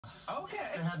Okay.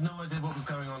 They had no idea what was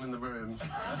going on in the room.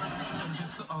 And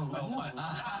just, Walking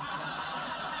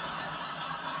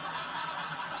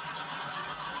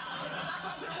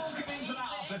into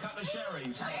that after a couple of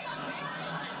sherries. I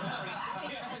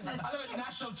know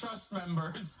National Trust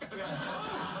members.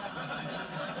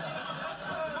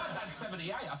 That's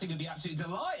 78. I think he'd be absolutely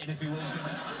delighted if he walked in.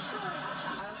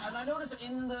 And I noticed that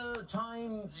in the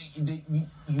time that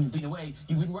you've been away,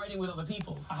 you've been writing with other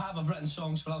people. I have. I've written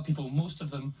songs for other people. Most of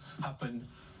them have been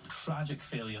tragic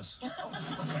failures. Okay.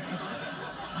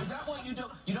 Is that what you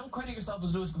don't? You don't credit yourself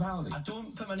as Lewis Capaldi? I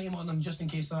don't put my name on them just in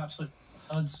case they're absolute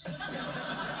duds.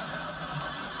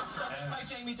 Like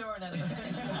Jamie Dornan.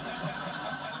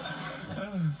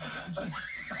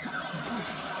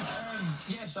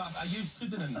 Yes, I use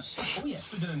pseudonyms. Oh, yeah.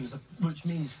 Pseudonyms, which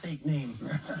means fake name.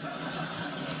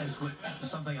 Is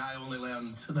something I only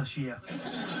learned this year.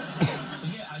 So,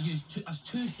 yeah, I use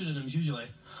two pseudonyms usually.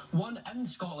 One in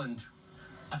Scotland,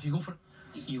 if you go for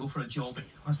a jobby.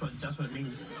 That's what it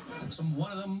means. So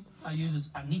one of them I use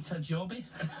is Anita Jobby.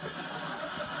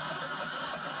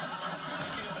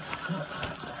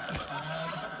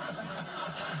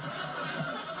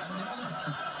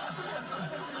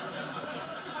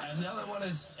 And the other one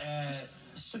is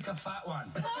Suka Fat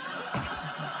One.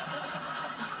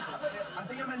 I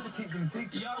think I meant to keep them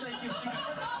secret. Yeah, I keep secret.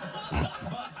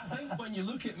 But I think when you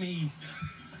look at me,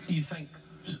 you think,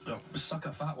 suck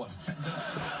a fat one.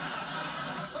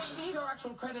 Wait, these are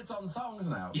actual credits on songs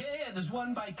now? Yeah, there's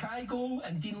one by Kygo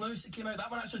and Dean Lewis that came out. That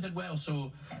one actually did well,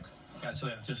 so...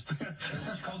 Actually, I've just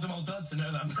called them all duds and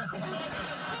now that no,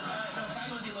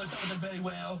 Kygo and Dean Lewis, that one did very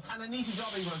well. And Anita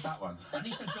Jobby wrote that one?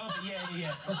 Anita Jobby,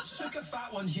 yeah. Suck a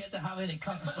Fat One's yet to have any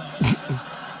cuts, but...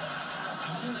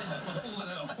 I'm really holding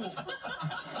out hope.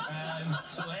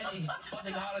 So any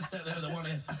budding artists out there that want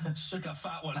to suck a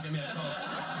fat one, give me a call.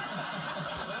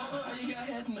 I don't know how you get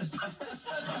ahead in this business.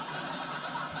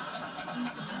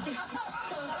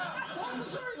 What's the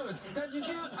story, Lewis? Now,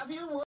 have you worked